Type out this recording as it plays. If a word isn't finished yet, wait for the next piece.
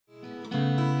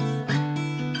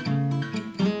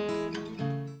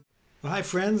Hi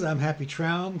friends, I'm Happy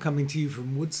Traum coming to you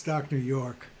from Woodstock, New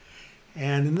York.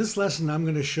 And in this lesson I'm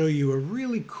going to show you a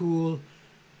really cool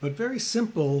but very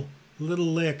simple little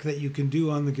lick that you can do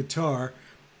on the guitar.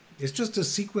 It's just a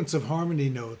sequence of harmony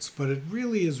notes, but it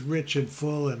really is rich and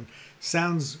full and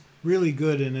sounds really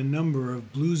good in a number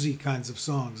of bluesy kinds of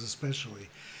songs especially.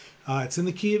 It's in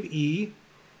the key of E,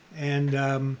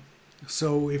 and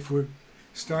so if we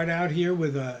start out here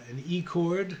with an E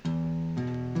chord,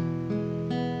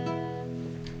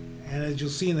 and as you'll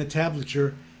see in the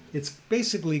tablature, it's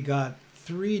basically got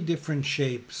three different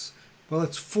shapes. Well,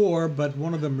 it's four, but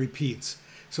one of them repeats.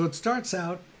 So it starts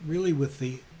out really with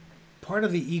the part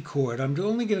of the E chord. I'm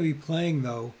only going to be playing,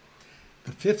 though,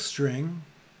 the fifth string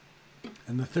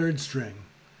and the third string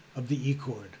of the E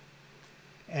chord.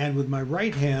 And with my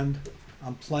right hand,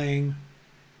 I'm playing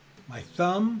my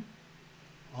thumb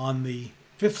on the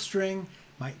fifth string,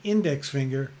 my index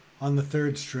finger on the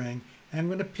third string, and I'm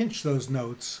going to pinch those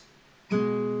notes.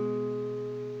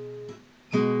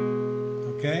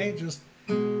 Okay, just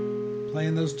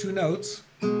playing those two notes.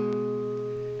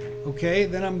 Okay,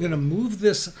 then I'm going to move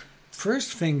this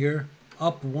first finger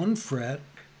up one fret,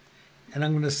 and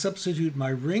I'm going to substitute my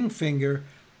ring finger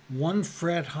one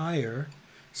fret higher.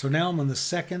 So now I'm on the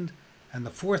second and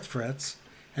the fourth frets,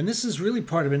 and this is really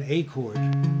part of an A chord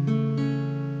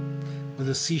with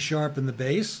a C sharp in the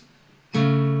bass.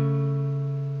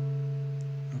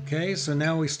 Okay, so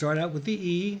now we start out with the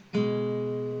E,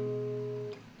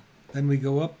 then we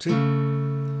go up to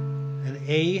an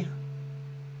A,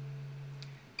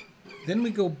 then we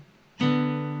go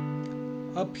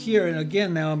up here, and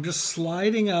again now I'm just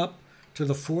sliding up to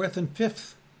the fourth and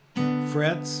fifth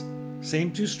frets,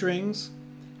 same two strings,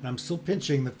 and I'm still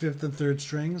pinching the fifth and third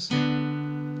strings,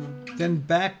 then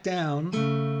back down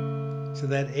to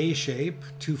that A shape,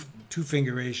 two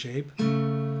finger A shape.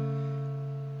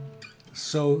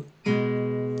 So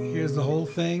here's the whole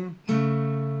thing.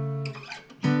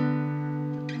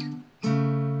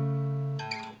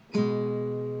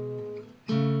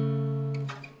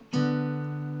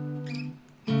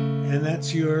 And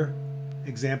that's your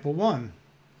example one.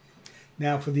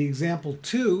 Now for the example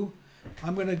two,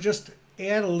 I'm going to just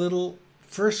add a little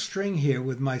first string here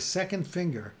with my second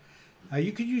finger.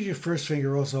 You could use your first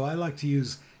finger also. I like to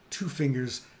use two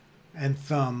fingers and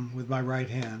thumb with my right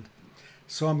hand.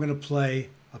 So I'm going to play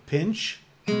a pinch,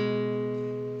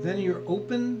 then your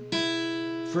open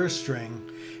first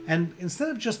string, and instead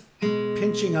of just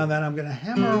pinching on that, I'm going to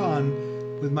hammer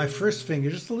on with my first finger,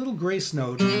 just a little grace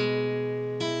note.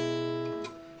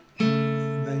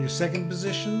 Then your second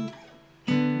position,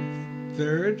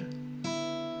 third,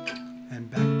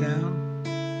 and back down.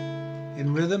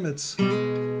 In rhythm, it's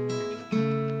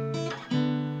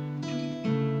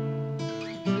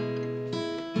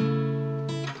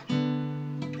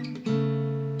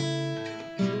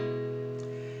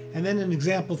and then in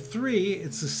example three,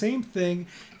 it's the same thing,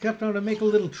 except I'm going to make a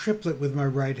little triplet with my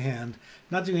right hand.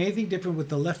 Not doing anything different with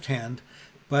the left hand,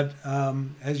 but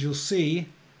as you'll see,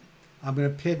 I'm going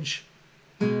to pinch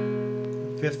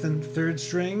fifth and third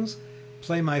strings,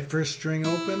 play my first string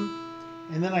open,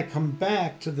 and then I come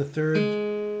back to the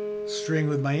third string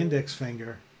with my index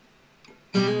finger.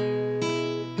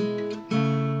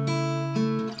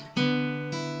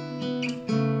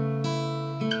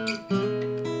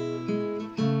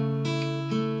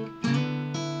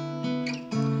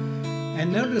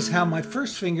 And notice how my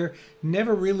first finger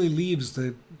never really leaves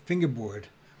the fingerboard.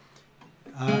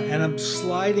 And I'm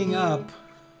sliding up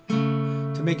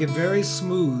to make it very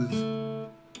smooth.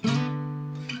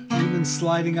 Even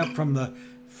sliding up from the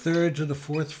third to the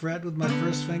fourth fret with my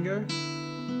first finger.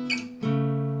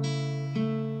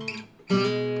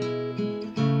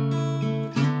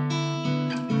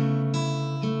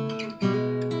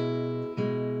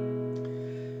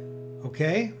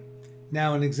 Okay,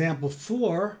 now in example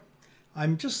four,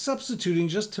 I'm just substituting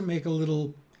just to make a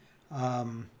little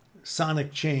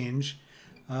sonic change,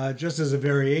 just as a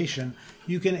variation.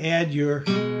 You can add your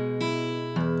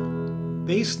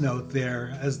bass note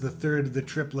there as the third of the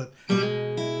triplet.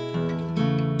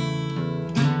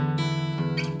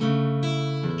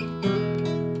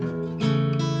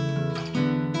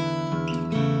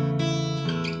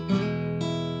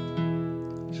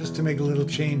 Just to make a little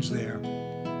change there.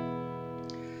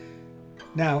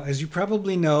 Now, as you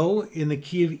probably know, in the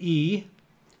key of E,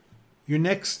 your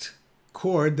next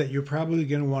chord that you're probably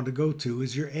going to want to go to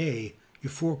is your A,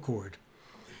 your 4 chord.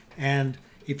 And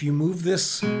if you move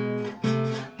this up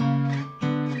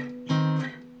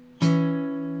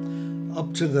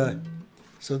to the,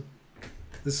 so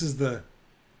this is the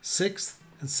 6th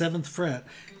and 7th fret.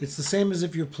 It's the same as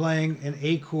if you're playing an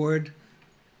A chord,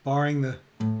 barring the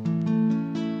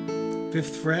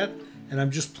 5th fret, and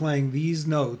I'm just playing these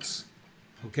notes,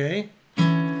 okay?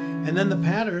 And then the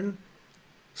pattern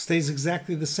stays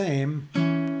exactly the same.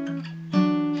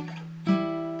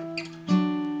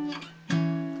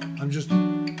 I'm just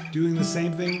doing the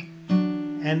same thing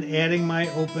and adding my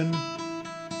open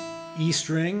E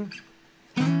string,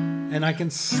 and I can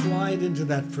slide into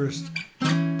that first.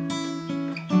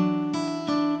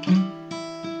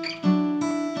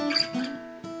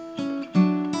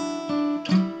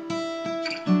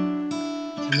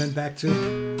 And then back to.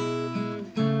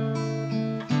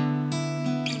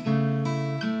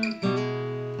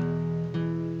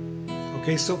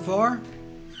 Okay, so far?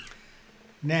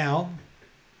 Now,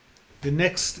 the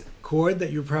next chord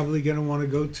that you're probably going to want to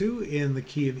go to in the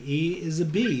key of E is a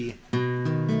B, or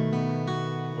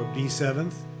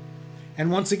B7th.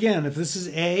 And once again, if this is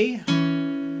A,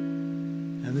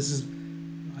 and this is,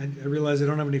 I realize I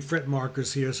don't have any fret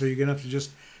markers here, so you're going to have to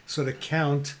just sort of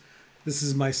count. This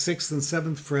is my 6th and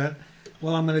 7th fret.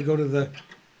 Well, I'm going to go to the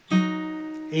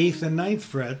 8th and 9th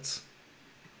frets.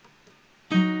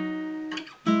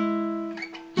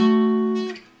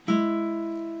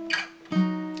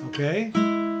 Okay.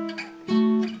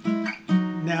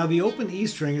 Now the open E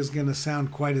string is going to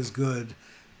sound quite as good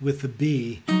with the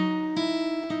B.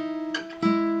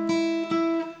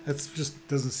 That just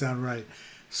doesn't sound right.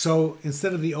 So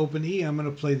instead of the open E, I'm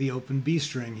going to play the open B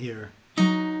string here. That's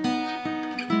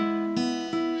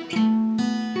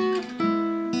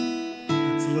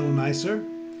a little nicer.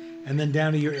 And then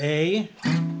down to your A.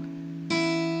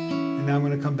 And now I'm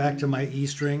going to come back to my E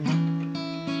string.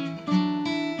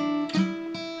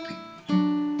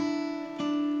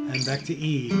 And back to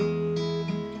E.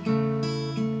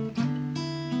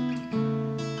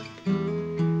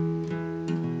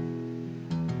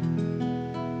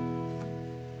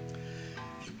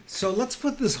 So let's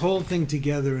put this whole thing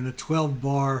together in a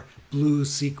 12-bar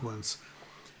blues sequence.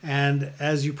 And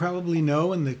as you probably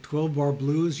know, in the 12-bar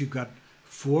blues, you've got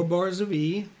 4 bars of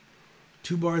E,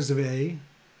 2 bars of A,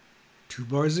 2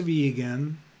 bars of E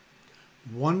again,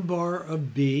 1 bar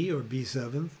of B, or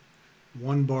B7th,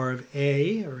 1 bar of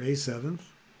A, or A7th,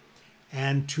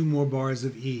 and 2 more bars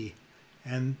of E.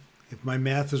 And if my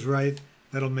math is right,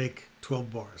 that'll make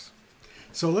 12 bars.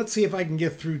 So let's see if I can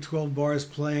get through 12 bars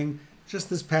playing just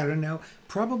this pattern. Now,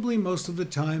 probably most of the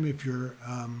time, if you're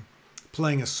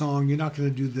playing a song, you're not going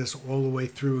to do this all the way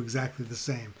through exactly the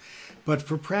same. But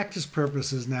for practice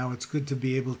purposes now, it's good to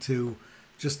be able to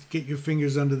just get your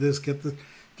fingers under this, get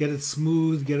it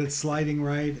smooth, get it sliding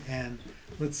right, and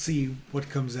let's see what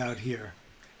comes out here.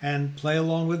 And play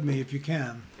along with me if you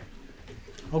can.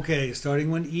 Okay, starting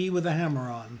with E with a hammer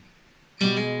on.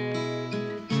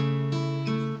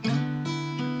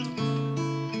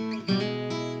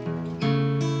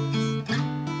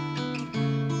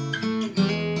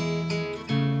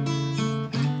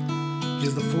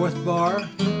 Here's the 4th bar.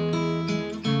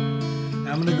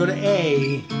 Now I'm going to go to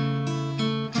A.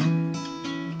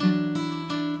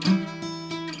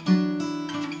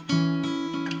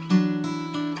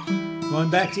 Going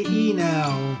back to E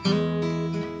now.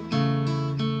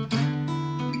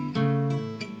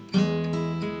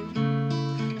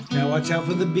 Now watch out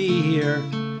for the B here.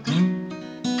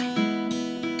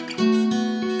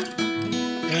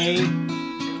 A.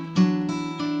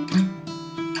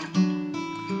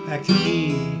 Back to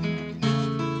E.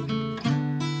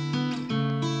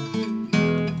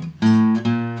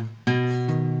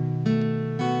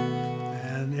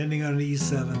 And ending on an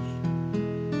E7.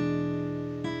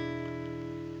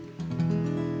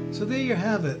 So there you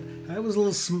have it. That was a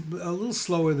little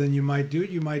slower than you might do it.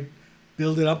 You might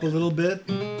build it up a little bit.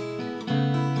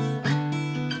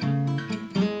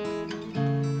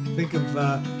 Think of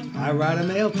I ride a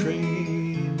mail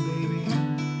train, baby.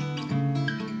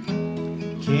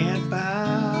 Can't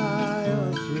buy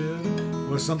a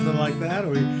thrill, or something like that,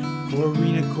 or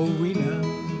Corina, Corina.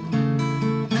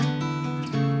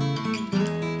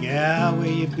 Yeah, where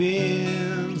you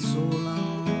been so long?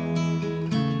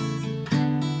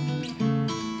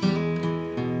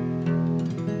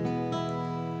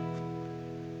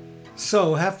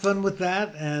 So have fun with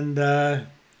that, and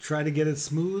try to get it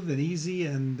smooth and easy,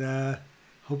 and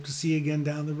hope to see you again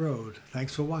down the road.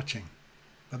 Thanks for watching.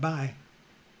 Bye-bye.